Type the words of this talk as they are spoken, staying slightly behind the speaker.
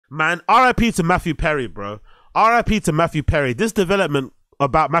Man, RIP to Matthew Perry, bro. RIP to Matthew Perry. This development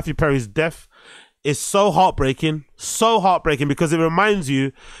about Matthew Perry's death is so heartbreaking because it reminds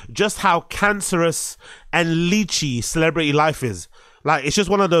you just how cancerous and leechy celebrity life is. Like, it's just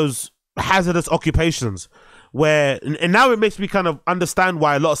one of those hazardous occupations where, and now it makes me kind of understand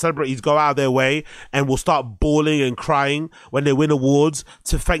why a lot of celebrities go out of their way and will start bawling and crying when they win awards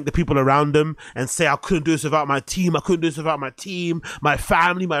to thank the people around them and say, I couldn't do this without my team, I couldn't do this without my team, my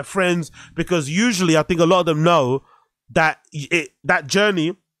family, my friends. Because usually I think a lot of them know that that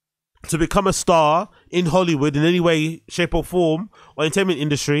journey to become a star in Hollywood in any way, shape or form, or entertainment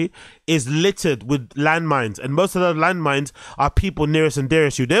industry is littered with landmines. And most of the landmines are people nearest and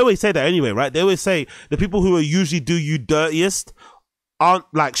dearest to you. They always say that anyway, right? They always say the people who usually do you dirtiest aren't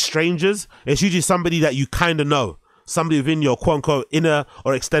like strangers. It's usually somebody that you kind of know. Somebody within your quote unquote inner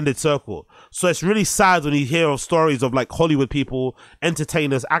or extended circle. So it's really sad when you hear of stories of like Hollywood people,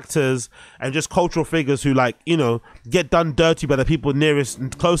 entertainers, actors, and just cultural figures who, like, you know, get done dirty by the people nearest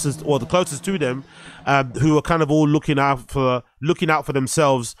and closest, or the closest to them, who are kind of all looking out for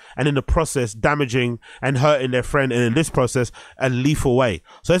themselves, and in the process damaging and hurting their friend, and in this process a lethal way.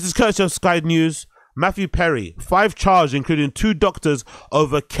 So this is courtesy of Sky News. Matthew Perry, 5 charged, including 2 doctors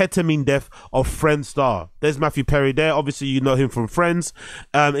over ketamine death of Friends star. There's Matthew Perry there. Obviously, you know him from Friends.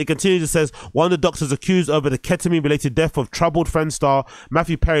 It continues, it says, one of the doctors accused over the ketamine-related death of troubled Friends star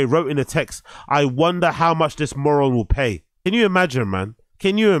Matthew Perry wrote in a text, I wonder how much this moron will pay. Can you imagine, man?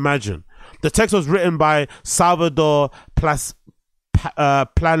 Can you imagine? The text was written by Salvador Plasencia,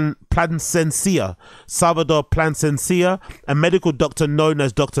 a medical doctor known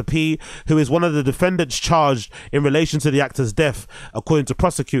as Dr. P, who is one of the defendants charged in relation to the actor's death, according to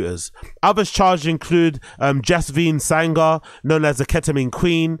prosecutors. Others charged include Jasveen Sangar, known as the Ketamine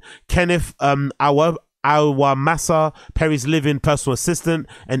Queen, Kenneth Awamasa, Perry's live-in personal assistant,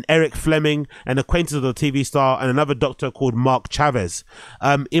 and Eric Fleming, an acquaintance of the TV star, and another doctor called Mark Chavez.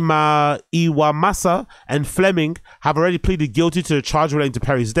 Iwamasa and Fleming have already pleaded guilty to the charge relating to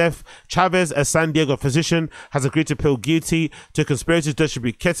Perry's death. Chavez, a San Diego physician, has agreed to plead guilty to conspiracy to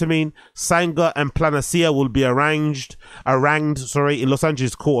distribute ketamine. Sanger and Planacia will be arraigned in Los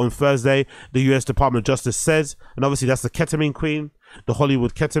Angeles court on Thursday, the U.S. Department of Justice says. And obviously that's the Ketamine Queen, the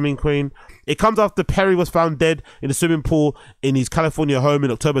Hollywood Ketamine Queen. It comes after Perry was found dead in a swimming pool in his California home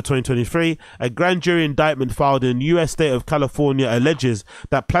in October 2023. A grand jury indictment filed in the U.S. state of California alleges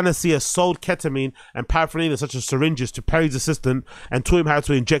that Planacia sold ketamine and paraphernalia such as syringes to Perry's assistant and taught him how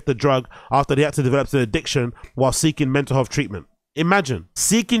to inject the drug after the actor developed an addiction while seeking mental health treatment. Imagine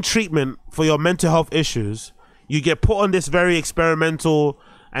seeking treatment for your mental health issues. You get put on this very experimental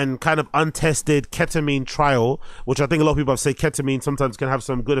and kind of untested ketamine trial, which I think a lot of people have said ketamine sometimes can have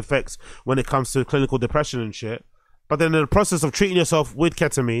some good effects when it comes to clinical depression and shit. But then in the process of treating yourself with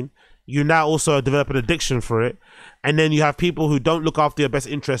ketamine, you now also develop an addiction for it. And then you have people who don't look after your best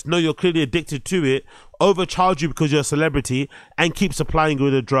interest, know you're clearly addicted to it, overcharge you because you're a celebrity, and keep supplying you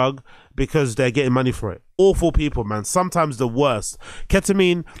with a drug because they're getting money for it. Awful people, man. Sometimes the worst.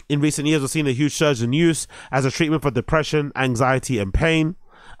 Ketamine in recent years has seen a huge surge in use as a treatment for depression, anxiety, and pain.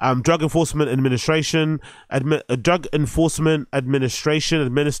 Drug Enforcement Administrator Ann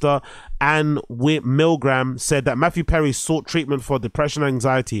Milgram said that Matthew Perry sought treatment for depression and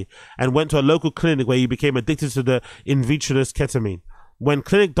anxiety and went to a local clinic where he became addicted to the intravenous ketamine. When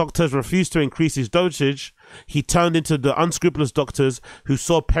clinic doctors refused to increase his dosage, he turned into the unscrupulous doctors who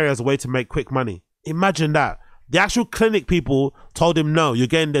saw Perry as a way to make quick money. Imagine that. The actual clinic people told him, no, you're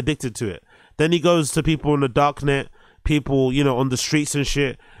getting addicted to it. Then he goes to people in the darknet, people, you know, on the streets and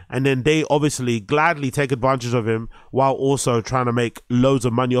shit, and then they obviously gladly take advantage of him while also trying to make loads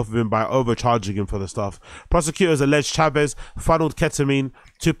of money off of him by overcharging him for the stuff. Prosecutors allege Chavez funneled ketamine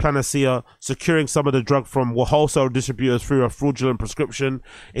to Planacia, securing some of the drug from wholesale distributors through a fraudulent prescription.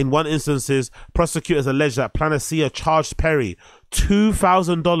 In one instance, prosecutors allege that Planacia charged Perry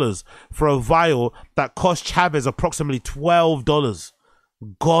 $2,000 for a vial that cost Chavez approximately $12.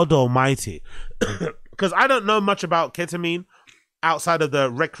 God almighty. Because I don't know much about ketamine outside of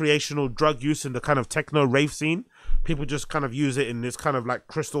the recreational drug use in the kind of techno rave scene. People just kind of use it in this kind of like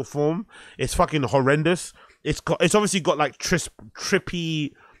crystal form. It's fucking horrendous. It's obviously got like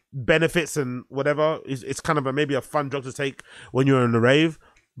trippy benefits and whatever. It's kind of maybe a fun drug to take when you're in the rave.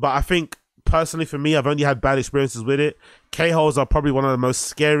 But I think personally for me, I've only had bad experiences with it. K-holes are probably one of the most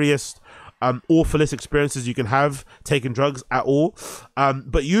scariest awfulest experiences you can have taking drugs at all.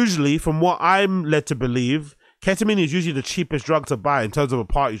 But usually, from what I'm led to believe, ketamine is usually the cheapest drug to buy in terms of a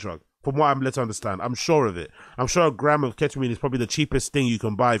party drug. From what I'm led to understand, I'm sure of it. I'm sure a gram of ketamine is probably the cheapest thing you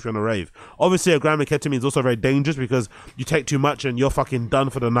can buy if you're on a rave. Obviously, a gram of ketamine is also very dangerous because you take too much and you're fucking done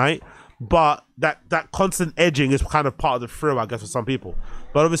for the night. But that constant edging is kind of part of the thrill, I guess, for some people.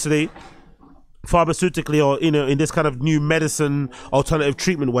 But obviously, pharmaceutically, or in this kind of new medicine alternative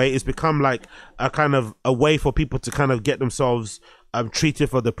treatment way, it's become like a kind of a way for people to kind of get themselves treated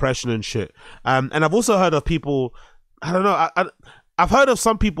for depression and shit. And I've also heard of people, I don't know, I've heard of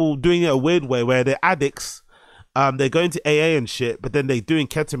some people doing it a weird way where they're addicts, they're going to AA and shit, but then they're doing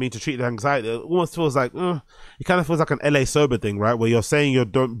ketamine to treat their anxiety. It almost feels like, it kind of feels like an LA sober thing, right? Where you're saying you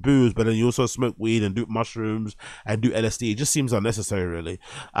don't booze, but then you also smoke weed and do mushrooms and do LSD. It just seems unnecessary, really.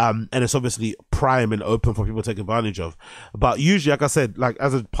 And it's obviously prime and open for people to take advantage of. But usually, like I said, like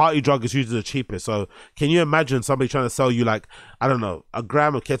as a party drug, it's usually the cheapest. So can you imagine somebody trying to sell you, like, I don't know, a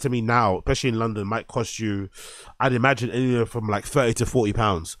gram of ketamine now, especially in London, might cost you, I'd imagine, anywhere from like 30 to 40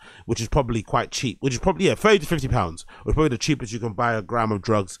 pounds, which is probably quite cheap, which is probably, yeah, 30 to 50 pounds, which is probably the cheapest you can buy a gram of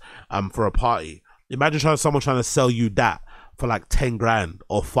drugs for a party. Imagine someone trying to sell you that for like 10 grand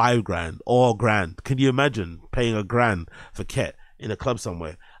or 5 grand or a grand. Can you imagine paying a grand for ket in a club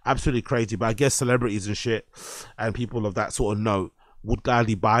somewhere? Absolutely crazy. But I guess celebrities and shit and people of that sort of note would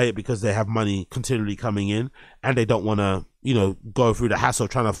gladly buy it because they have money continually coming in and they don't want to, you know, go through the hassle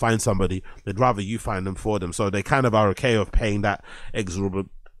of trying to find somebody. They'd rather you find them for them. So they kind of are okay of paying that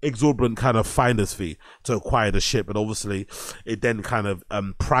exorbitant kind of finder's fee to acquire the shit. But obviously it then kind of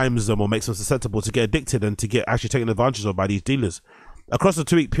primes them or makes them susceptible to get addicted and to get actually taken advantage of by these dealers. Across the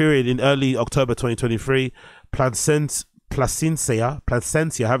 2-week period in early October 2023, Placencia,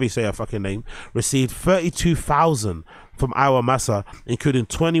 however you say her fucking name, received 32,000 from Iowa Massa, including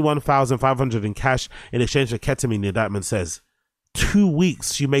 21,500 in cash in exchange for ketamine, the indictment says. 2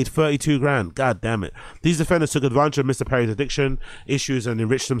 weeks, she made 32 grand. God damn it. These defendants took advantage of Mr. Perry's addiction issues and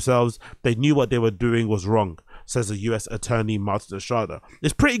enriched themselves. They knew what they were doing was wrong, says the U.S. Attorney Martin Estrada.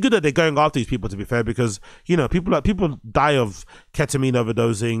 It's pretty good that they're going after these people, to be fair, because, you know, people die of ketamine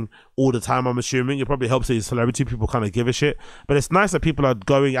overdosing all the time, I'm assuming. It probably helps these celebrity people kind of give a shit. But it's nice that people are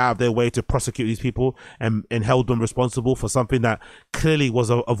going out of their way to prosecute these people and held them responsible for something that clearly was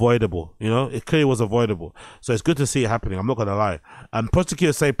avoidable. You know, it clearly was avoidable. So it's good to see it happening. I'm not going to lie.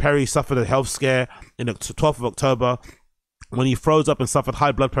 Prosecutors say Perry suffered a health scare in the 12th of October when he froze up and suffered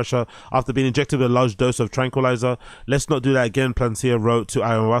high blood pressure after being injected with a large dose of tranquilizer. Let's not do that again, Plancia wrote to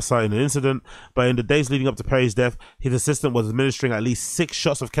Iwasa in an incident. But in the days leading up to Perry's death, his assistant was administering at least 6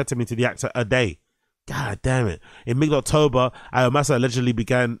 shots of ketamine to the actor a day. God damn it. In mid-October, Iwasa allegedly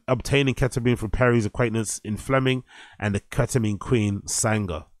began obtaining ketamine from Perry's acquaintance in Fleming and the ketamine queen,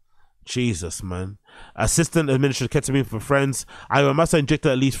 Sanger. Jesus, man. Assistant administered ketamine for friends. Iwasa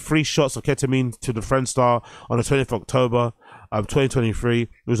injected at least 3 shots of ketamine to the Friend star on the 20th of October of 2023,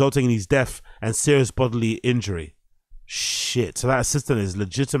 resulting in his death and serious bodily injury. Shit, so that assistant is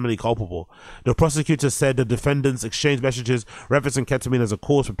legitimately culpable. The prosecutor said the defendants exchanged messages referencing ketamine as a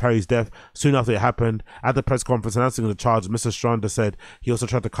cause for Perry's death soon after it happened. At the press conference announcing the charge, Mr. Stranda said he also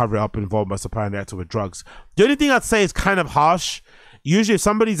tried to cover it up involved by supplying the actor with drugs. The only thing I'd say is kind of harsh. Usually if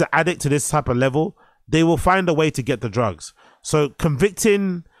somebody's an addict to this type of level, they will find a way to get the drugs. So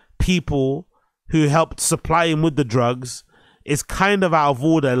convicting people who helped supply him with the drugs is kind of out of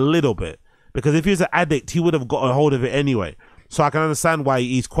order a little bit. Because if he was an addict, he would have got a hold of it anyway. So I can understand why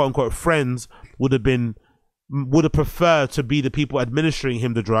his quote-unquote friends would have preferred to be the people administering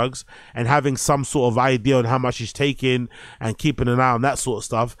him the drugs and having some sort of idea on how much he's taking and keeping an eye on that sort of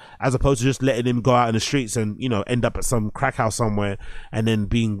stuff, as opposed to just letting him go out in the streets and, you know, end up at some crack house somewhere and then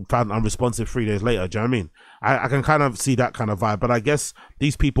being found unresponsive 3 days later. Do you know what I mean? I can kind of see that kind of vibe, but I guess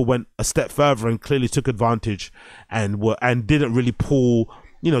these people went a step further and clearly took advantage and didn't really pull,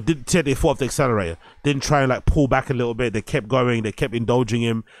 you know, didn't take their foot off the accelerator, didn't try and like pull back a little bit. They kept going, they kept indulging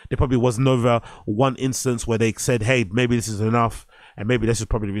him. There probably wasn't over one instance where they said, hey, maybe this is enough, and maybe this is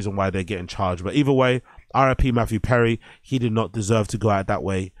probably the reason why they're getting charged. But either way, RIP Matthew Perry. He did not deserve to go out that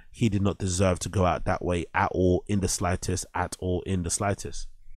way. He did not deserve to go out that way at all, in the slightest, at all, in the slightest.